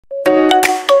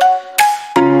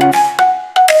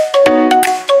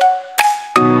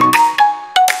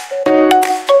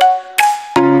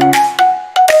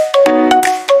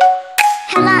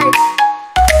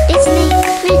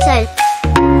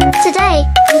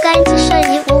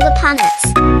planets.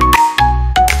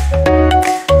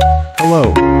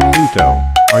 Hello, Pluto.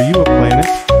 Are you a planet?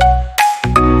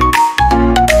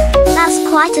 That's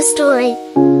quite a story.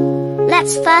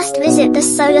 Let's first visit the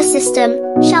solar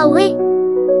system, shall we?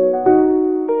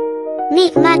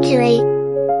 Meet Mercury,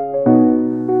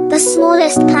 the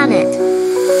smallest planet.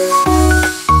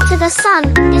 To the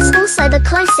Sun, it's also the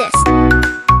closest.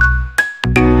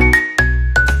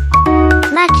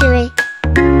 Mercury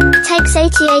takes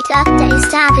 88 Earth days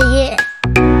to have a year.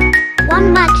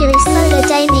 One Mercury solar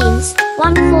day means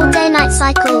 1 4-day night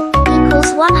cycle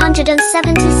equals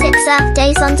 176 Earth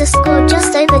days _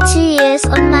 just over 2 years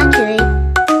on Mercury.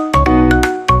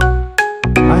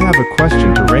 I have a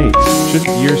question to raise.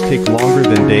 Shouldn't years take longer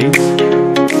than days?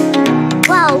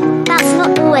 Well, that's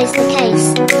not always the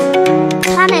case.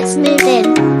 Planets move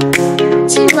in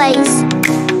 2 ways.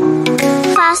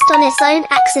 First, on its own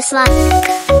axis like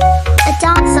a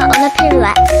dancer on a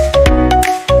pirouette.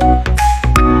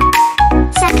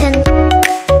 Second,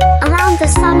 around the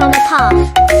Sun on a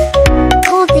path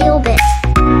called the orbit.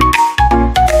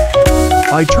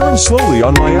 I turn slowly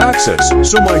on my axis,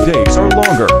 so my days are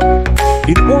longer.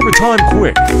 In orbit I'm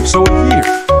quick, so a year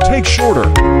takes shorter.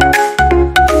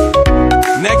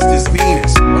 Next is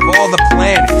Venus. Of all the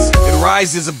planets, it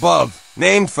rises above,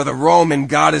 named for the Roman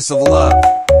goddess of love.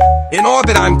 In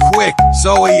orbit I'm quick,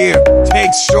 so a year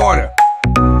takes shorter.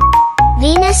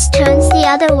 Venus turns the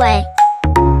other way,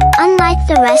 unlike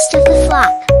the rest of the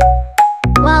flock,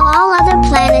 while all other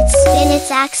planets spin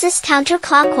its axis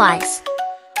counterclockwise.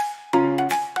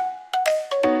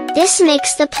 This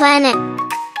makes the planet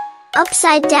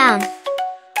upside down.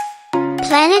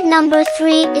 Planet number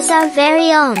 3 is our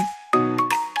very own.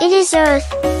 It is Earth,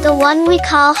 the one we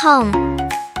call home.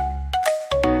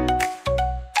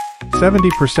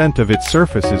 70% of its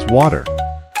surface is water.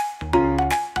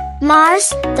 Mars,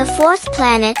 the 4th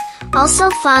planet, also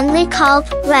fondly called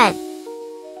Red.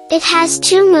 It has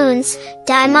 2 moons,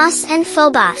 Deimos and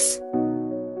Phobos.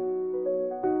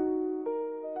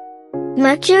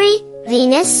 Mercury,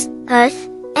 Venus, Earth,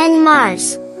 and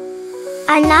Mars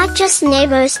are not just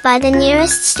neighbors by the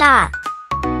nearest star,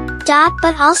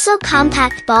 but also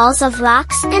compact balls of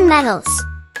rocks and metals.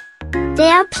 They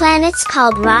are planets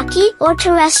called rocky or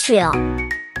terrestrial.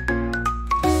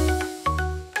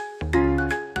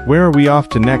 Where are we off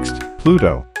to next,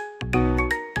 Pluto?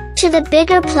 To the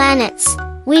bigger planets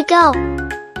we go.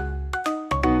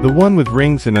 The one with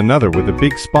rings and another with a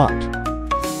big spot.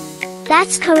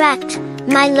 That's correct,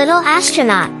 my little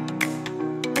astronaut.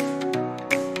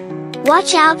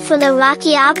 Watch out for the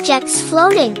rocky objects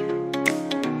floating.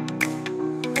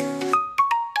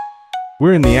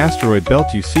 We're in the asteroid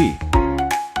belt, you see.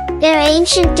 They're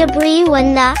ancient debris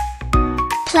when the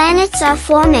planets are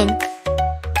forming.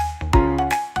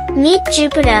 Meet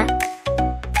Jupiter.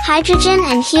 Hydrogen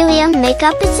and helium make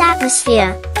up its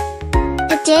atmosphere.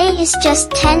 A day is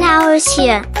just 10 hours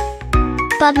here,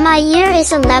 but my year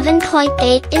is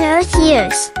 11.8 in Earth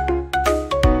years.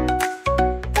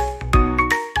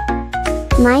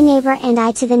 My neighbor and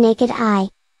I to the naked eye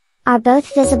are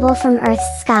both visible from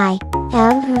Earth's sky.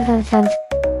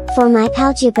 For my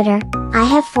pal Jupiter, I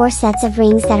have 4 sets of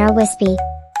rings that are wispy.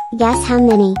 Guess how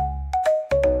many?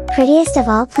 Prettiest of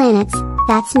all planets,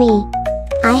 that's me.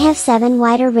 I have 7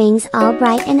 wider rings all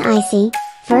bright and icy,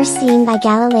 first seen by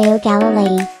Galileo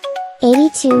Galilei.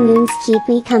 82 moons keep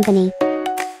me company.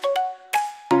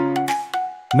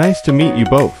 Nice to meet you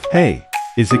both. Hey,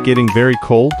 is it getting very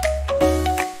cold?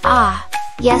 Ah,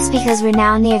 yes, because we're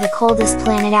now near the coldest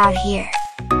planet out here.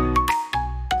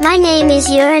 My name is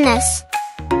Uranus.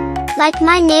 Like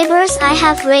my neighbors, I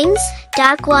have rings,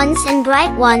 dark ones and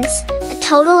bright ones, a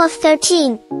total of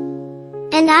 13.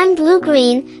 And I'm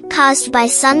blue-green, caused by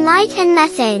sunlight and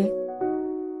methane.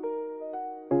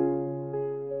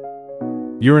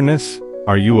 Uranus,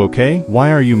 are you okay?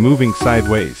 Why are you moving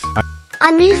sideways?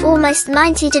 I move almost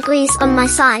 90 degrees on my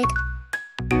side.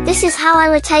 This is how I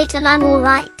rotate and I'm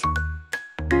alright.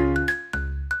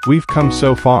 We've come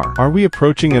so far. Are we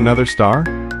approaching another star?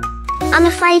 I'm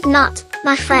afraid not,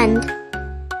 my friend.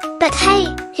 But hey,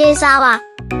 here's our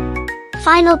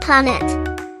final planet.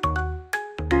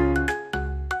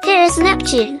 Here is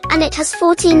Neptune, and it has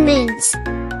 14 moons.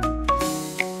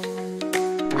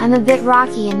 I'm a bit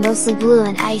rocky and mostly blue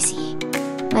and icy.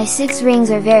 My 6 rings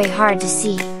are very hard to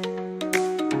see.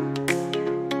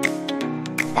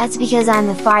 That's because I'm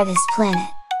the farthest planet.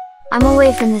 I'm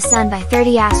away from the Sun by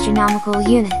 30 astronomical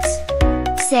units.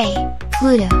 Say,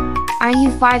 Pluto, are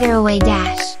you farther away?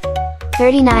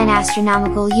 39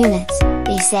 astronomical units,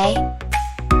 they say.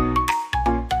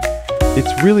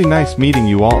 It's really nice meeting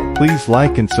you all. Please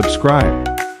like and subscribe.